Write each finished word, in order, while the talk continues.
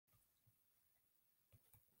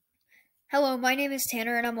Hello, my name is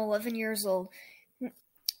Tanner and I'm 11 years old.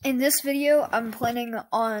 In this video, I'm planning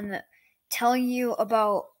on telling you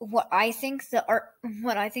about what I think the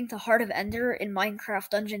Heart of Ender in Minecraft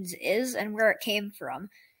Dungeons is and where it came from.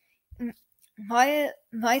 My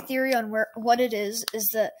theory on what it is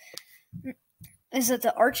that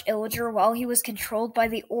the Arch-Illager, while he was controlled by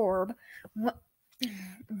the orb,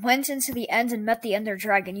 went into the end and met the Ender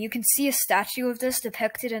Dragon. You can see a statue of this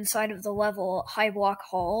depicted inside of the level High Block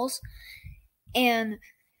Halls. And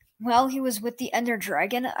while he was with the Ender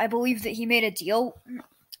Dragon, I believe that he made a deal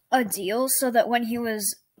so that when he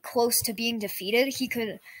was close to being defeated, he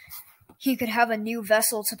could have a new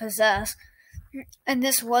vessel to possess. And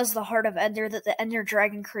this was the Heart of Ender that the Ender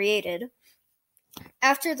Dragon created.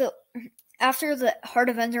 After the Heart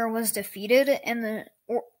of Ender was defeated and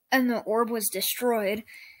the orb was destroyed,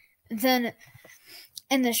 and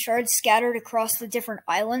the shards scattered across the different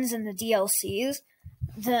islands and the DLCs,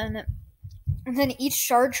 then each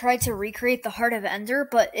shard tried to recreate the Heart of Ender,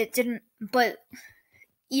 but it didn't. But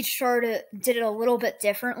each shard did it a little bit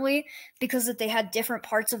differently because they had different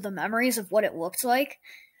parts of the memories of what it looked like.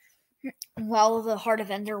 While the Heart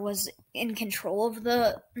of Ender was in control of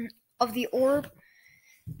the orb,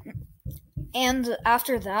 and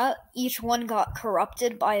after that, each one got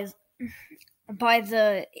corrupted by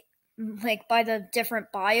the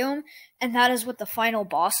different biome, and that is what the final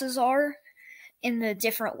bosses are in the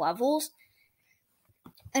different levels.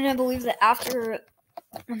 And I believe that after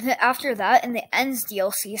that, in the Ends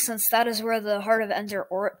DLC, since that is where the Heart of Ender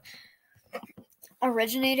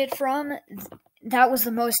originated from, that was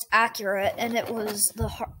the most accurate, and that was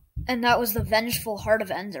the Vengeful Heart of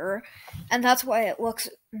Ender, and that's why it looks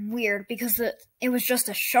weird, because it was just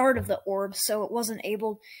a shard of the orb, so it wasn't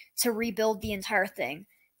able to rebuild the entire thing.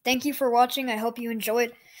 Thank you for watching. I hope you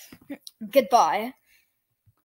enjoyed. Goodbye.